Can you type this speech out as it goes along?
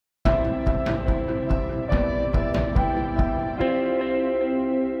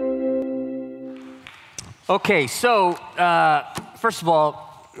Okay, so first of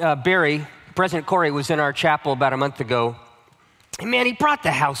all, President Corey was in our chapel about a month ago. And man, he brought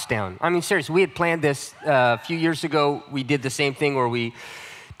the house down. I mean, seriously, we had planned this a few years ago. We did the same thing where we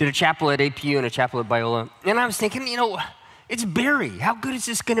did a chapel at APU and a chapel at Biola. And I was thinking, it's Barry. How good is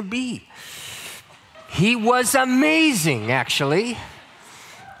this going to be? He was amazing, actually.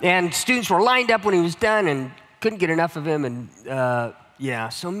 And students were lined up when he was done and couldn't get enough of him. And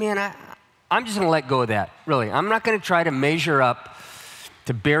so man, I'm just going to let go of that, really. I'm not going to try to measure up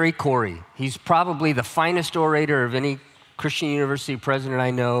to Barry Corey. He's probably the finest orator of any Christian university president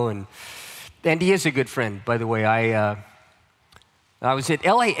I know, and he is a good friend, by the way. I was at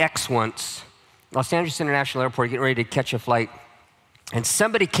LAX once, Los Angeles International Airport, getting ready to catch a flight, and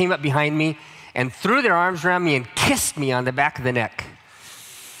somebody came up behind me and threw their arms around me and kissed me on the back of the neck.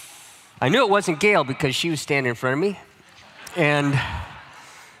 I knew it wasn't Gail because she was standing in front of me, and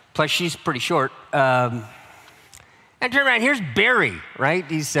plus she's pretty short. And turn around, here's Barry, right?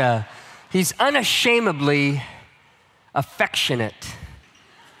 He's unashamedly affectionate.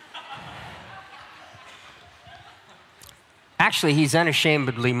 Actually, he's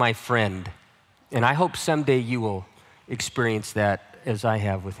unashamedly my friend, and I hope someday you will experience that as I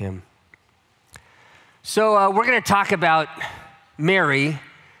have with him. So we're going to talk about Mary,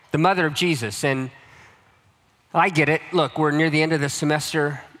 the mother of Jesus, and I get it. Look, we're near the end of the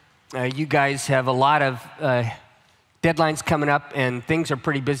semester. You guys have a lot of deadlines coming up, and things are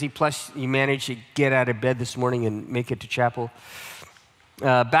pretty busy. Plus, you managed to get out of bed this morning and make it to chapel.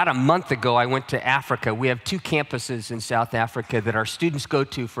 About a month ago, I went to Africa. We have 2 campuses in South Africa that our students go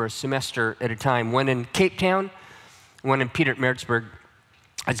to for a semester at a time, one in Cape Town, one in Pietermaritzburg.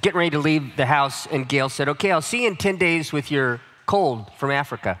 I was getting ready to leave the house, and Gail said, okay, I'll see you in 10 days with your cold from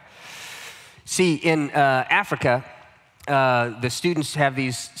Africa. See, in Africa, the students have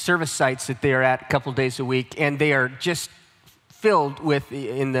these service sites that they are at a couple days a week, and they are just filled with,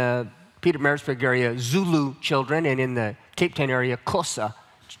 in the Pietermaritzburg area, Zulu children, and in the Cape Town area, Xhosa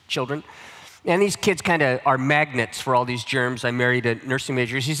children. And these kids kind of are magnets for all these germs. I married a nursing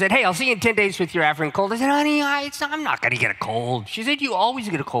major. She said, hey, I'll see you in 10 days with your African cold. I said, honey, I'm not going to get a cold. She said, you always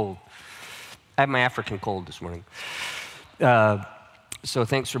get a cold. I had my African cold this morning. So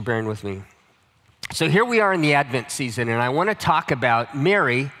thanks for bearing with me. So here we are in the Advent season, and I want to talk about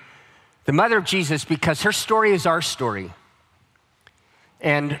Mary, the mother of Jesus, because her story is our story.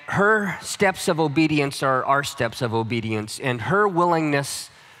 And her steps of obedience are our steps of obedience, and her willingness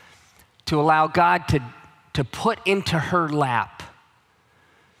to allow God to put into her lap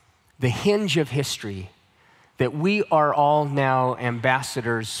the hinge of history that we are all now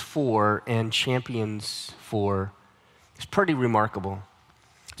ambassadors for and champions for is pretty remarkable.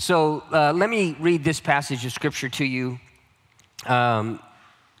 So let me read this passage of Scripture to you.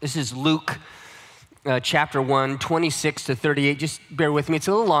 This is Luke chapter 1, 26 to 38. Just bear with me. It's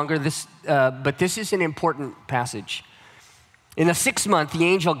a little longer, but this is an important passage. In the 6th month, the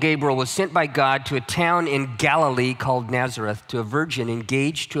angel Gabriel was sent by God to a town in Galilee called Nazareth to a virgin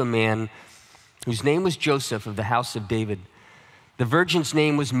engaged to a man whose name was Joseph of the house of David. The virgin's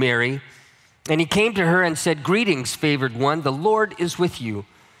name was Mary, and he came to her and said, greetings, favored one, the Lord is with you.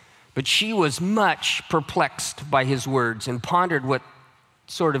 But she was much perplexed by his words and pondered what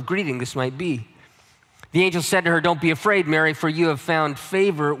sort of greeting this might be. The angel said to her, don't be afraid, Mary, for you have found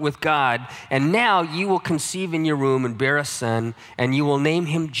favor with God. And now you will conceive in your womb and bear a son, and you will name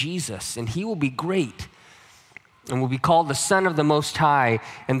him Jesus. And he will be great and will be called the Son of the Most High.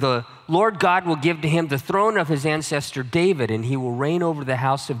 And the Lord God will give to him the throne of his ancestor David, and he will reign over the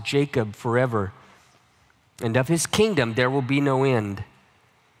house of Jacob forever. And of his kingdom there will be no end.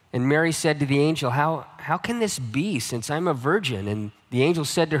 And Mary said to the angel, how can this be, since I'm a virgin? And the angel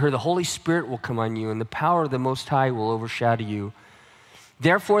said to her, the Holy Spirit will come on you, and the power of the Most High will overshadow you.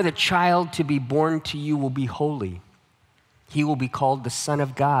 Therefore, the child to be born to you will be holy. He will be called the Son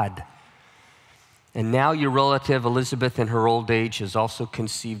of God. And now your relative Elizabeth in her old age has also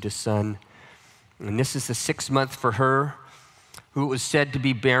conceived a son. And this is the 6th month for her, who was said to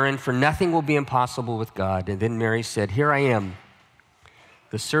be barren, for nothing will be impossible with God. And then Mary said, here I am,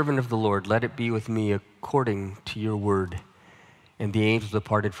 the servant of the Lord, let it be with me according to your word. And the angel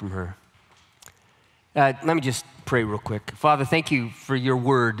departed from her. Let me just pray real quick. Father, thank you for your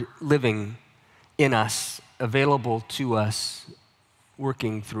word living in us, available to us,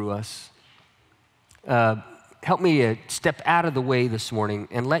 working through us. Help me to step out of the way this morning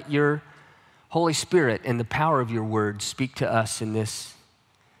and let your Holy Spirit and the power of your word speak to us in this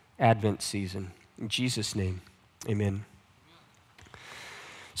Advent season. In Jesus' name, amen.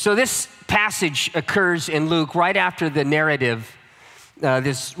 So this passage occurs in Luke right after the narrative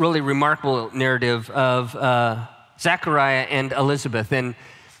this really remarkable narrative of Zechariah and Elizabeth. And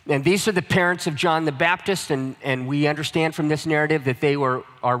these are the parents of John the Baptist, and we understand from this narrative that they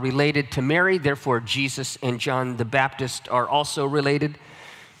are related to Mary. Therefore, Jesus and John the Baptist are also related.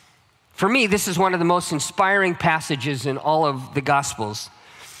 For me, this is one of the most inspiring passages in all of the Gospels.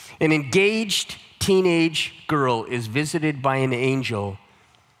 An engaged teenage girl is visited by an angel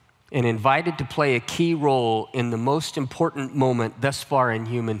and invited to play a key role in the most important moment thus far in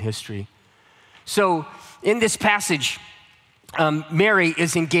human history. So in this passage, Mary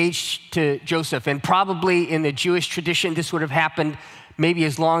is engaged to Joseph, and probably in the Jewish tradition, this would have happened maybe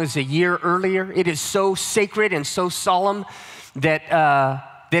as long as a year earlier. It is so sacred and so solemn that,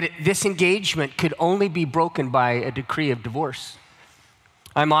 this engagement could only be broken by a decree of divorce.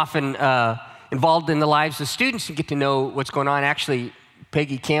 I'm often involved in the lives of students and get to know what's going on. Actually,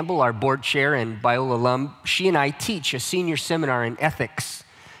 Peggy Campbell, our board chair and Biola alum, she and I teach a senior seminar in ethics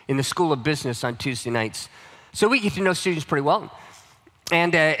in the School of Business on Tuesday nights. So we get to know students pretty well.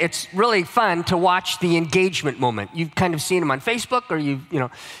 And it's really fun to watch the engagement moment. You've kind of seen them on Facebook, or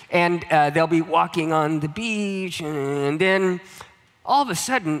and they'll be walking on the beach, and then all of a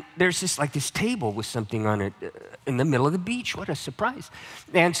sudden, there's this table with something on it in the middle of the beach. What a surprise.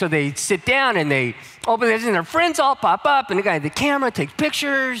 And so they sit down and they open this, and their friends all pop up, and the guy at the camera takes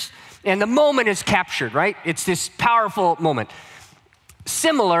pictures, and the moment is captured, right? It's this powerful moment.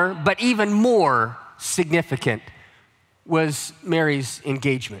 Similar, but even more significant, was Mary's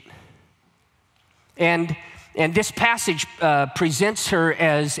engagement. And this passage presents her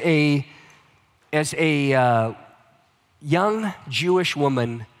as a young Jewish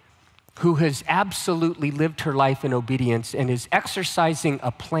woman who has absolutely lived her life in obedience and is exercising a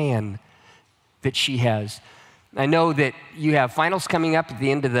plan that she has. I know that you have finals coming up at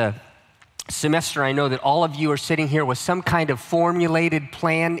the end of the semester. I know that all of you are sitting here with some kind of formulated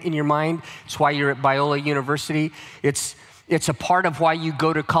plan in your mind. It's why you're at Biola University. It's a part of why you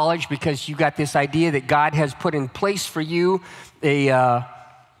go to college, because you got this idea that God has put in place for you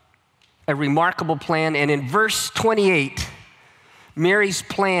a remarkable plan. And in verse 28, Mary's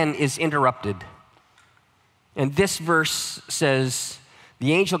plan is interrupted. And this verse says,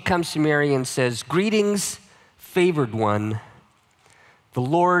 the angel comes to Mary and says, "Greetings, favored one, the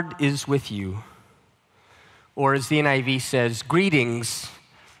Lord is with you." Or as the NIV says, "Greetings,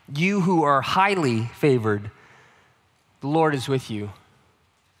 you who are highly favored, the Lord is with you."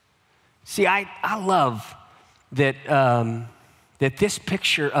 See, I love that that this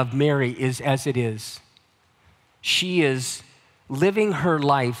picture of Mary is as it is. She is living her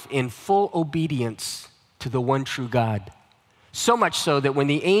life in full obedience to the one true God. So much so that when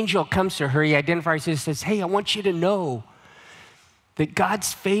the angel comes to her, he identifies and says, "Hey, I want you to know that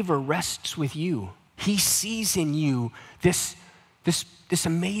God's favor rests with you. He sees in you this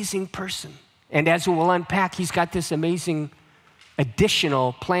amazing person. And as we'll unpack, he's got this amazing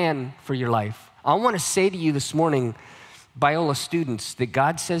additional plan for your life." I want to say to you this morning, Biola students, that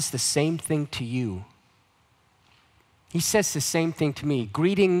God says the same thing to you. He says the same thing to me.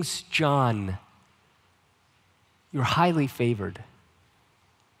 "Greetings, John. You're highly favored."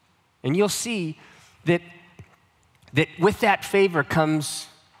 And you'll see that with that favor comes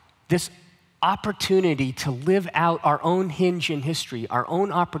this opportunity to live out our own hinge in history, our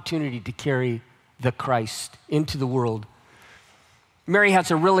own opportunity to carry the Christ into the world. Mary has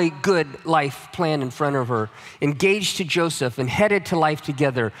a really good life plan in front of her. Engaged to Joseph and headed to life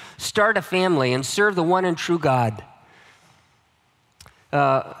together, start a family and serve the one and true God.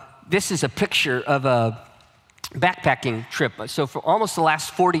 This is a picture of a backpacking trip. So for almost the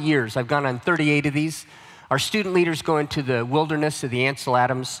last 40 years, I've gone on 38 of these. Our student leaders go into the wilderness of the Ansel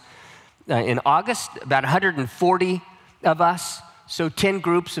Adams in August, about 140 of us, so 10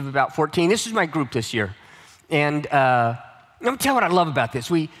 groups of about 14. This is my group this year. And let me tell you what I love about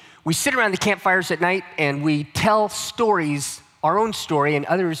this. We sit around the campfires at night and we tell stories, our own story, and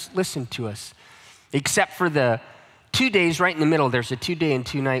others listen to us. Except for the 2 days right in the middle, there's a 2-day and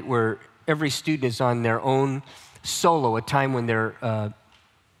 2-night where every student is on their own solo, a time when they're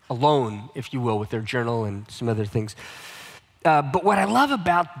alone, if you will, with their journal and some other things. But what I love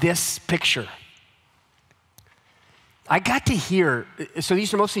about this picture, I got to hear, so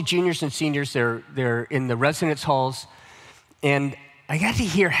these are mostly juniors and seniors, they're in the residence halls, and I got to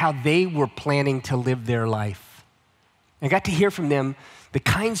hear how they were planning to live their life. I got to hear from them the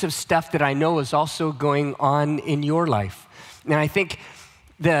kinds of stuff that I know is also going on in your life. And I think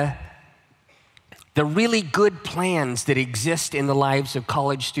the really good plans that exist in the lives of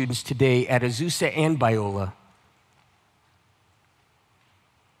college students today at Azusa and Biola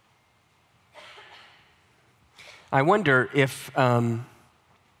I wonder if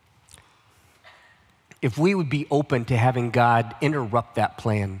we would be open to having God interrupt that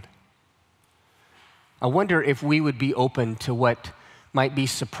plan. I wonder if we would be open to what might be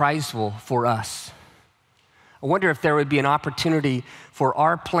surpriseful for us. I wonder if there would be an opportunity for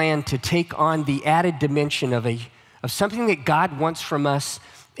our plan to take on the added dimension of something that God wants from us,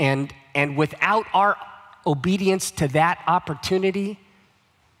 and without our obedience to that opportunity,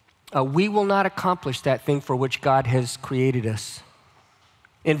 we will not accomplish that thing for which God has created us.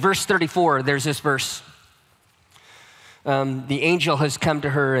 In verse 34, there's this verse. The angel has come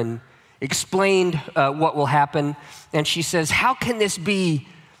to her and explained what will happen, and she says, "How can this be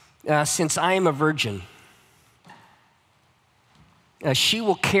since I am a virgin?" She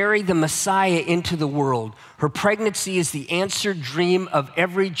will carry the Messiah into the world. Her pregnancy is the answered dream of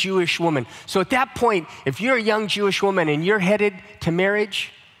every Jewish woman. So at that point, if you're a young Jewish woman and you're headed to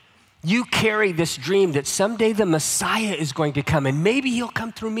marriage, you carry this dream that someday the Messiah is going to come, and maybe he'll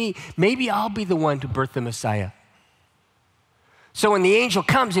come through me. Maybe I'll be the one to birth the Messiah. So when the angel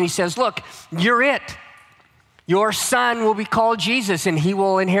comes and he says, "Look, you're it. Your son will be called Jesus, and he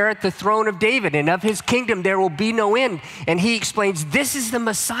will inherit the throne of David, and of his kingdom there will be no end." And he explains, this is the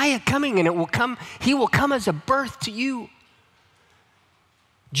Messiah coming, and he will come as a birth to you.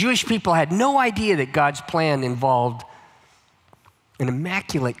 Jewish people had no idea that God's plan involved an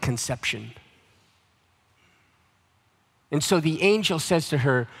immaculate conception. And so the angel says to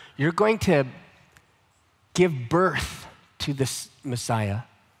her, "You're going to give birth to this Messiah."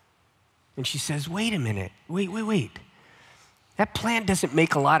 And she says, "Wait a minute, wait. That plan doesn't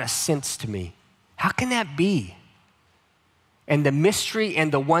make a lot of sense to me. How can that be?" And the mystery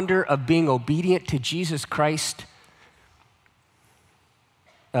and the wonder of being obedient to Jesus Christ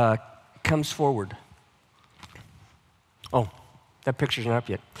comes forward. Oh, that picture's not up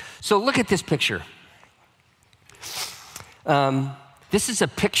yet. So look at this picture. This is a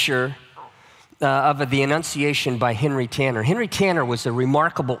picture of the Annunciation by Henry Tanner. Henry Tanner was a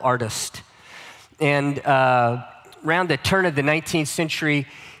remarkable artist. And around the turn of the 19th century,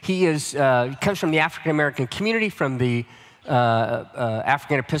 he comes from the African-American community, from the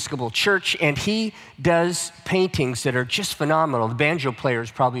African Episcopal Church, and he does paintings that are just phenomenal. The banjo player is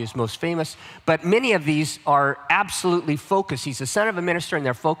probably his most famous, but many of these are absolutely focused. He's the son of a minister, and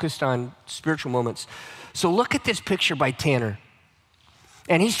they're focused on spiritual moments. So look at this picture by Tanner.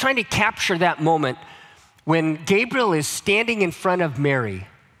 And he's trying to capture that moment when Gabriel is standing in front of Mary,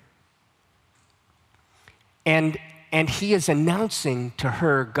 and he is announcing to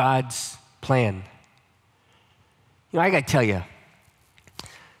her God's plan. You know, I gotta tell you,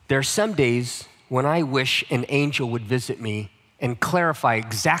 there are some days when I wish an angel would visit me and clarify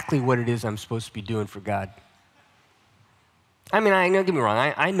exactly what it is I'm supposed to be doing for God. I mean, don't get me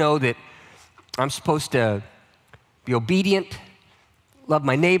wrong, I know that I'm supposed to be obedient, love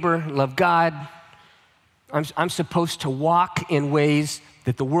my neighbor, love God. I'm supposed to walk in ways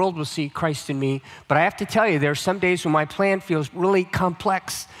that the world will see Christ in me. But I have to tell you, there are some days when my plan feels really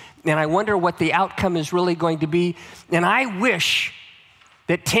complex, and I wonder what the outcome is really going to be. And I wish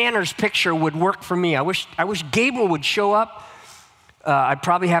that Tanner's picture would work for me. I wish Gabriel would show up. I'd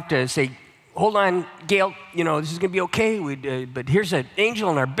probably have to say, "Hold on, Gail, this is going to be okay. But here's an angel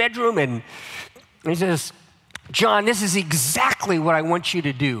in our bedroom." And he says, "John, this is exactly what I want you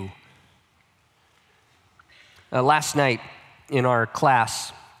to do." Last night in our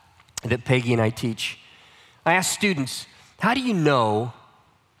class that Peggy and I teach, I asked students, how do you know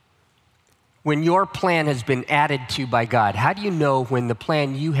when your plan has been added to by God? How do you know when the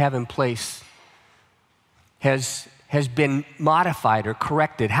plan you have in place has been modified or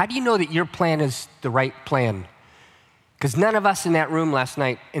corrected? How do you know that your plan is the right plan? Because none of us in that room last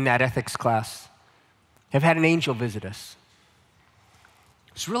night in that ethics class have had an angel visit us.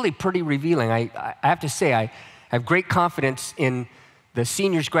 It's really pretty revealing. I have to say, I have great confidence in the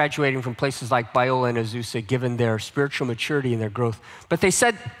seniors graduating from places like Biola and Azusa, given their spiritual maturity and their growth. But they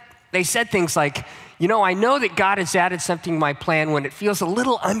said things like, I know that God has added something to my plan when it feels a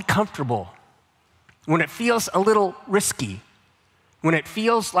little uncomfortable, when it feels a little risky, when it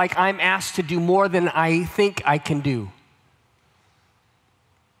feels like I'm asked to do more than I think I can do.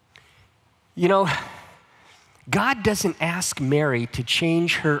 God doesn't ask Mary to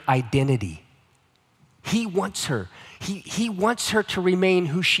change her identity. He wants her. He wants her to remain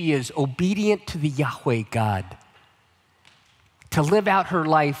who she is, obedient to the Yahweh God, to live out her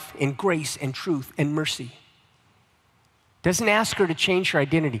life in grace and truth and mercy. Doesn't ask her to change her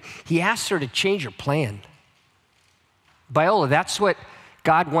identity. He asks her to change her plan. Biola, that's what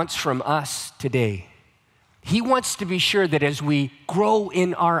God wants from us today. He wants to be sure that as we grow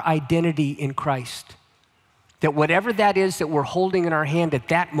in our identity in Christ, that whatever that is that we're holding in our hand at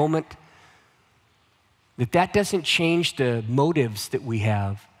that moment, that doesn't change the motives that we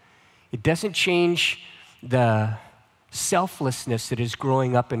have. It doesn't change the selflessness that is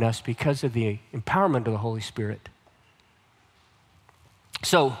growing up in us because of the empowerment of the Holy Spirit.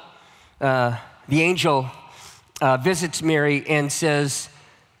 So the angel visits Mary and says,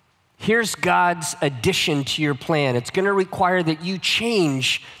 here's God's addition to your plan. It's going to require that you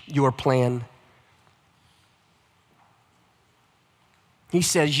change your plan. He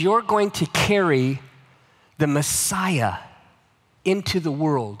says, you're going to carry the Messiah into the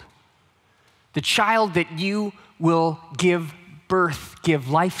world. The child that you will give birth, give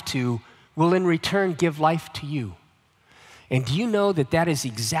life to, will in return give life to you. And do you know that that is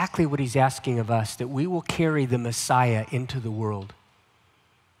exactly what he's asking of us, that we will carry the Messiah into the world?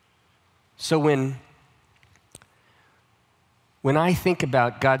 So when I think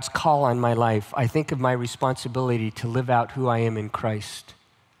about God's call on my life, I think of my responsibility to live out who I am in Christ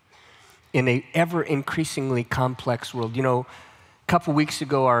in an ever increasingly complex world. You know, a couple weeks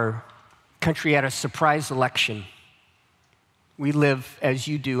ago, our country had a surprise election. We live, as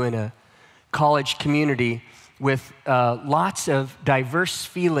you do, in a college community with lots of diverse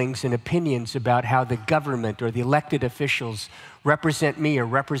feelings and opinions about how the government or the elected officials represent me or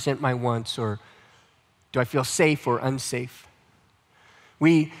represent my wants, or do I feel safe or unsafe?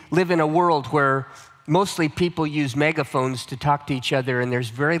 We live in a world where mostly people use megaphones to talk to each other, and there's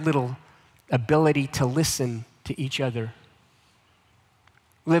very little ability to listen to each other.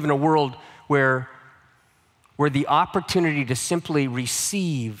 We live in a world where the opportunity to simply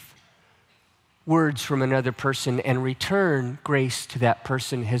receive words from another person and return grace to that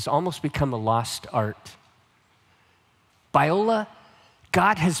person has almost become a lost art. Biola,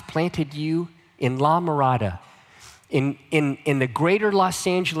 God has planted you in La Mirada, in the greater Los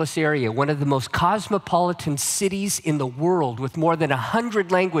Angeles area, one of the most cosmopolitan cities in the world with more than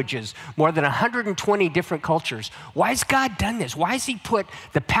 100 languages, more than 120 different cultures. Why has God done this? Why has he put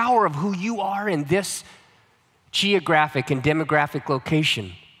the power of who you are in this geographic and demographic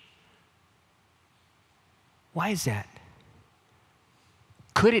location? Why is that?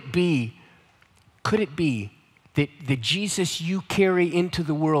 Could it be that the Jesus you carry into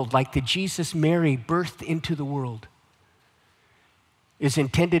the world, like the Jesus Mary birthed into the world, is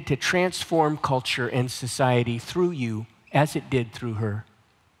intended to transform culture and society through you as it did through her?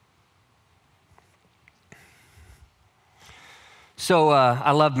 So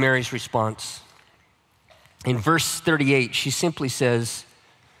I love Mary's response. In verse 38, she simply says,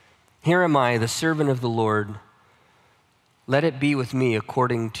 here am I, the servant of the Lord. Let it be with me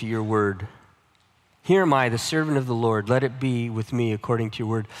according to your word. Here am I, the servant of the Lord. Let it be with me according to your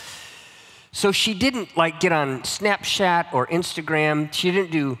word. So she didn't get on Snapchat or Instagram. She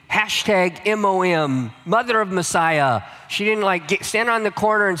didn't do hashtag MOM, Mother of Messiah. She didn't stand on the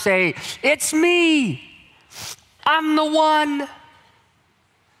corner and say, it's me, I'm the one.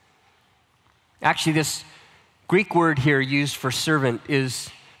 Actually, this Greek word here used for servant is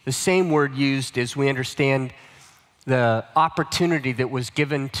the same word used as we understand the opportunity that was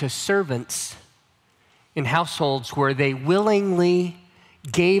given to servants in households where they willingly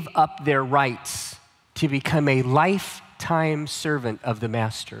gave up their rights to become a lifetime servant of the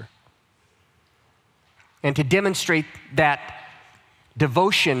master. And to demonstrate that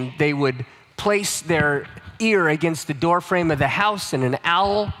devotion, they would place their ear against the doorframe of the house, and an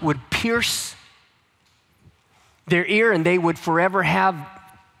owl would pierce their ear, and they would forever have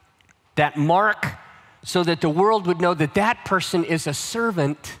that mark so that the world would know that that person is a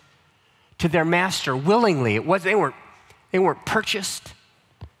servant to their master willingly. They weren't purchased.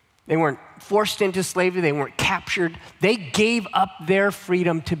 They weren't forced into slavery. They weren't captured. They gave up their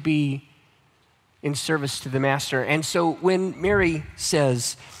freedom to be in service to the master. And so when Mary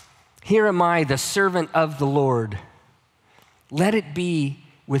says, here am I, the servant of the Lord, let it be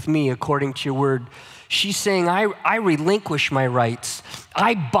with me according to your word, she's saying, I relinquish my rights.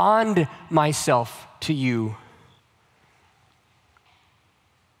 I bond myself to you.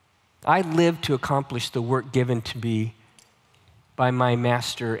 I live to accomplish the work given to me by my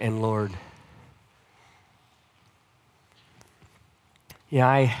master and Lord. Yeah,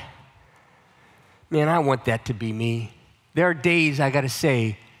 I want that to be me. There are days, I got to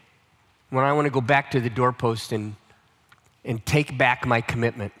say, when I want to go back to the doorpost and take back my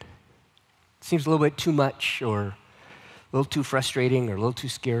commitment. It seems a little bit too much, or a little too frustrating, or a little too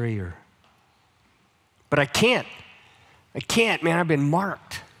scary, but I can't, man, I've been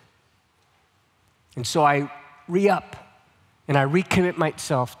marked. And so I re-up and I recommit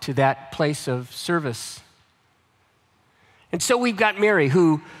myself to that place of service. And so we've got Mary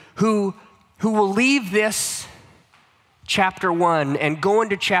who will leave this chapter 1 and go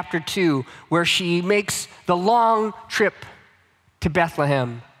into chapter 2, where she makes the long trip to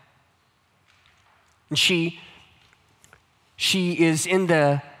Bethlehem. And she is in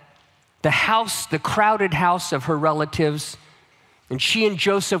the house, the crowded house of her relatives, and she and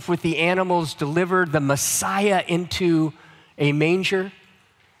Joseph with the animals deliver the Messiah into a manger.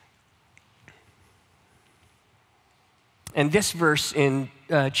 And this verse in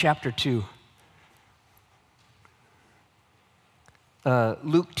chapter 2,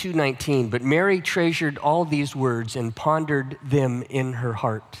 Luke 2:19, but Mary treasured all these words and pondered them in her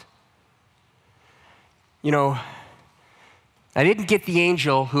heart. You know, I didn't get the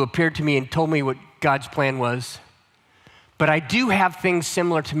angel who appeared to me and told me what God's plan was, but I do have things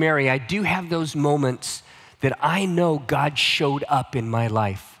similar to Mary. I do have those moments that I know God showed up in my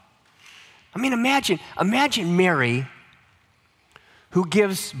life. I mean, imagine Mary, who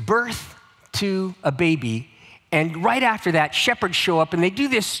gives birth to a baby, and right after that, shepherds show up, and they do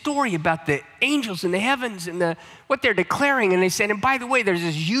this story about the angels in the heavens and what they're declaring, and they said, and by the way, there's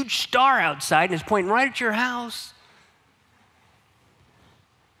this huge star outside, and it's pointing right at your house.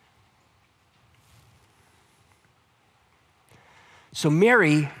 So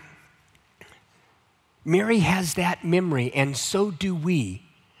Mary has that memory, and so do we.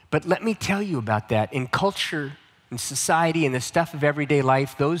 But let me tell you about that. In culture, in society, in the stuff of everyday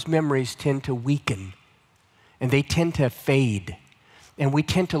life, those memories tend to weaken, and they tend to fade, and we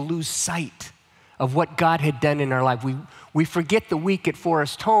tend to lose sight of what God had done in our life. We forget the week at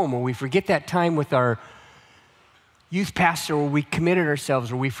Forest Home, or we forget that time with our youth pastor where we committed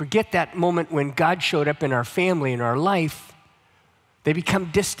ourselves, or we forget that moment when God showed up in our family, in our life. They become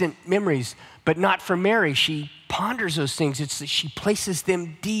distant memories, but not for Mary. She ponders those things. It's that she places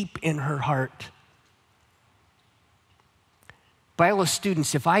them deep in her heart. Biola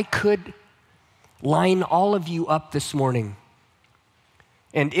students, if I could line all of you up this morning,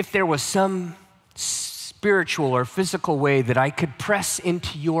 and if there was some spiritual or physical way that I could press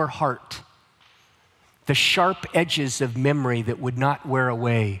into your heart the sharp edges of memory that would not wear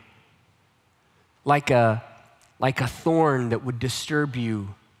away, like a thorn that would disturb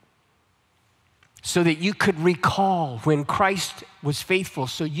you, so that you could recall when Christ was faithful,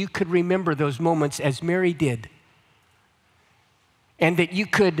 so you could remember those moments as Mary did, and that you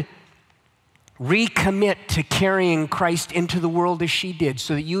could recommit to carrying Christ into the world as she did,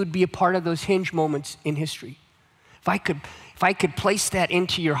 so that you would be a part of those hinge moments in history. If I could place that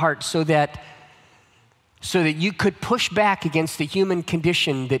into your heart so that you could push back against the human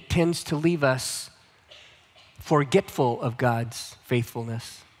condition that tends to leave us forgetful of God's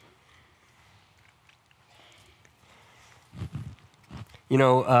faithfulness. You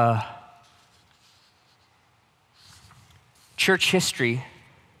know, church history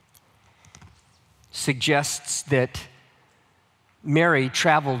suggests that Mary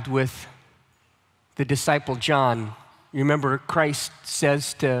traveled with the disciple John. You remember Christ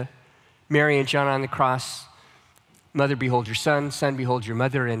says to Mary and John on the cross, "Mother, behold your son, son, behold your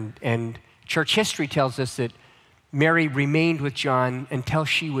mother," and church history tells us that Mary remained with John until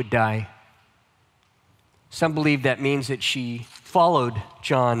she would die. Some believe that means that she followed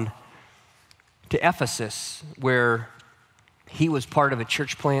John to Ephesus, where he was part of a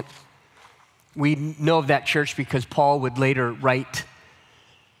church plant. We know of that church because Paul would later write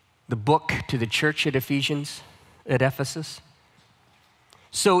the book to the church at Ephesus.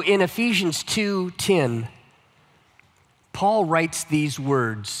 So in Ephesians 2:10, Paul writes these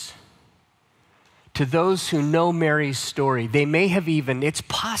words to those who know Mary's story. They may have even, it's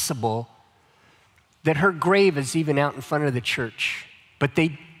possible that her grave is even out in front of the church, but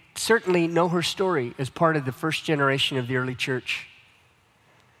they certainly know her story as part of the first generation of the early church.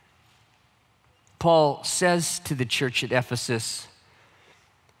 Paul says to the church at Ephesus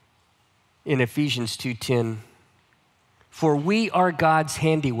in Ephesians 2:10, "For we are God's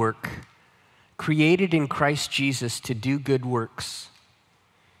handiwork, created in Christ Jesus to do good works,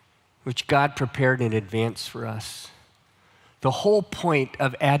 which God prepared in advance for us." The whole point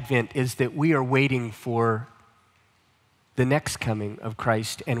of Advent is that we are waiting for the next coming of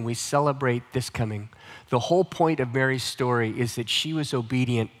Christ, and we celebrate this coming. The whole point of Mary's story is that she was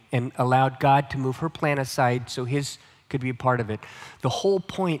obedient and allowed God to move her plan aside so his could be a part of it. The whole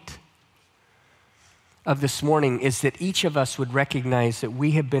point of this morning is that each of us would recognize that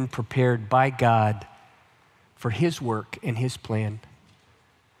we have been prepared by God for his work and his plan.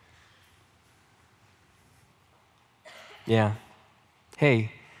 Yeah.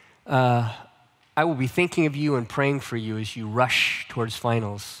 Hey, I will be thinking of you and praying for you as you rush towards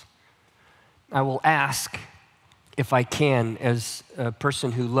finals. I will ask if I can, as a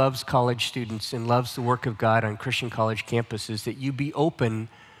person who loves college students and loves the work of God on Christian college campuses, that you be open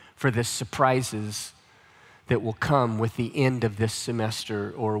for the surprises that will come with the end of this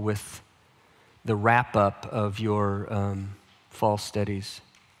semester or with the wrap-up of your fall studies.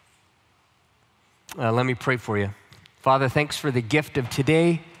 Let me pray for you. Father, thanks for the gift of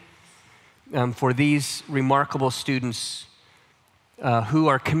today, for these remarkable students who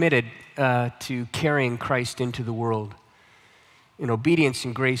are committed to carrying Christ into the world in obedience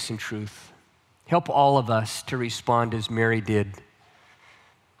and grace and truth. Help all of us to respond as Mary did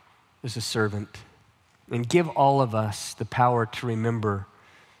as a servant, and give all of us the power to remember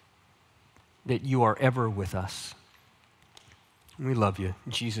that you are ever with us. We love you.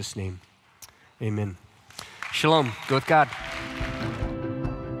 In Jesus' name, amen. Shalom. Go with God.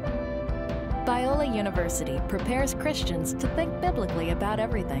 Biola University prepares Christians to think biblically about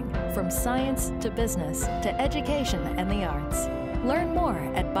everything, from science to business to education and the arts. Learn more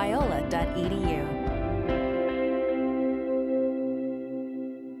at biola.edu.